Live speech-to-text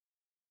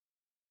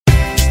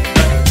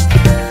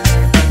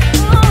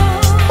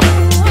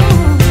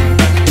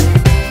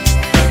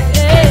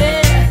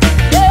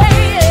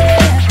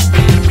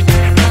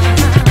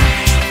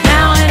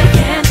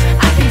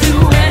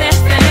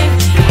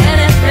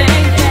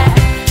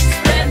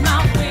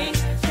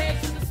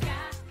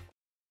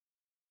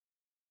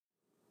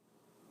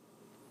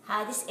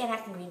Hi, this is Ann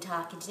from Green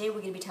Talk, and today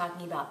we're going to be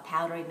talking about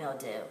powdery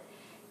mildew.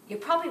 You're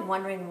probably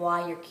wondering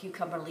why your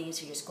cucumber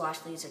leaves or your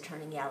squash leaves are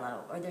turning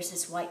yellow, or there's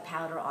this white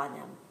powder on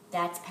them.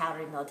 That's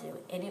powdery mildew,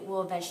 and it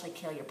will eventually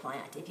kill your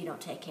plant if you don't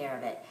take care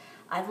of it.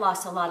 I've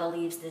lost a lot of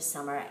leaves this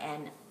summer,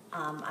 and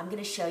I'm going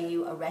to show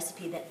you a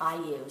recipe that I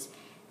use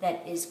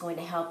that is going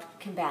to help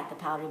combat the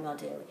powdery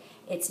mildew.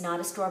 It's not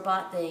a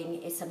store-bought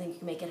thing, it's something you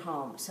can make at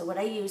home. So what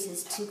I use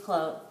is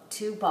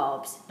two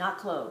bulbs, not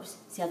cloves.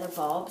 See how they're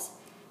bulbs?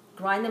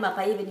 Grind them up.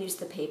 I even use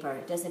the paper.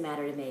 It doesn't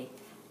matter to me.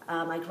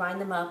 I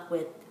grind them up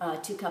with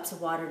 2 cups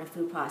of water in a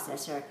food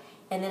processor,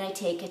 and then I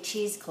take a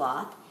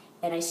cheesecloth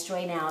and I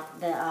strain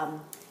out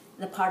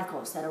the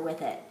particles that are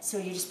with it. So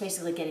you're just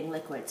basically getting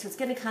liquid. So it's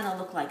going to kind of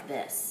look like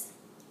this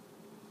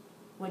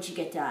once you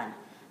get done.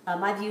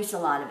 I've used a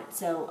lot of it,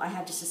 so I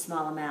have just a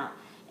small amount.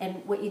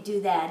 And what you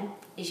do then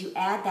is you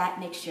add that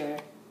mixture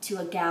to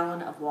a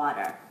gallon of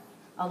water,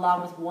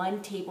 along with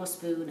 1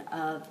 tablespoon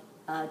of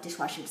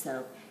dishwashing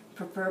soap,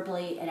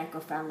 preferably an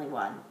eco-friendly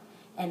one.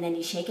 And then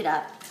you shake it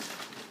up,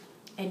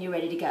 and you're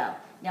ready to go.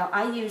 Now,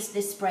 I use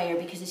this sprayer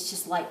because it's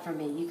just light for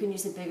me. You can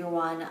use a bigger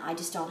one. I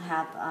just don't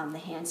have the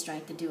hand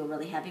strength to do a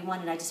really heavy one,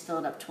 and I just fill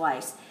it up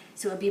twice.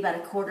 So it would be about a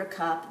 1/4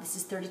 cup. This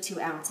is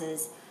 32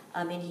 ounces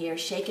in here.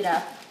 Shake it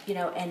up,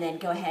 and then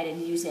go ahead and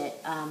use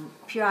it.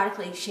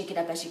 Periodically shake it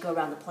up as you go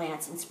around the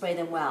plants and spray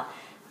them well.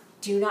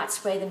 Do not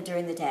spray them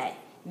during the day.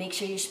 Make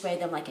sure you spray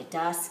them like at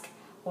dusk,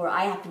 or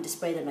I happen to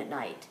spray them at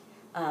night.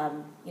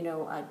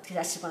 Because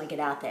that's just when I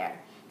get out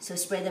there. So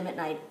spray them at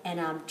night,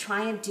 and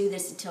try and do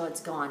this until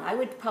it's gone. I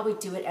would probably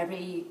do it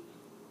every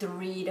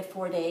 3 to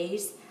 4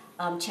 days.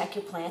 Check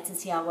your plants and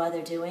see how well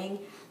they're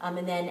doing. And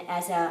then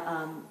as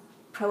a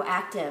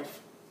proactive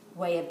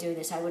way of doing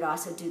this, I would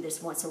also do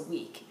this once a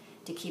week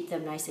to keep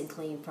them nice and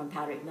clean from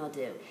powdery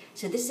mildew.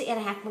 So this is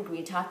Anna from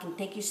Green Talk, and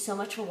thank you so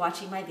much for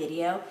watching my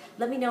video.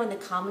 Let me know in the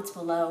comments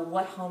below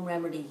what home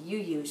remedy you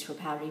use for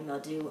powdery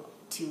mildew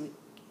to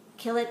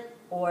kill it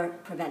or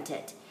prevent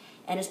it.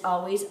 And as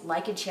always,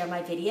 like and share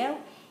my video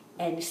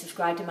and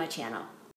subscribe to my channel.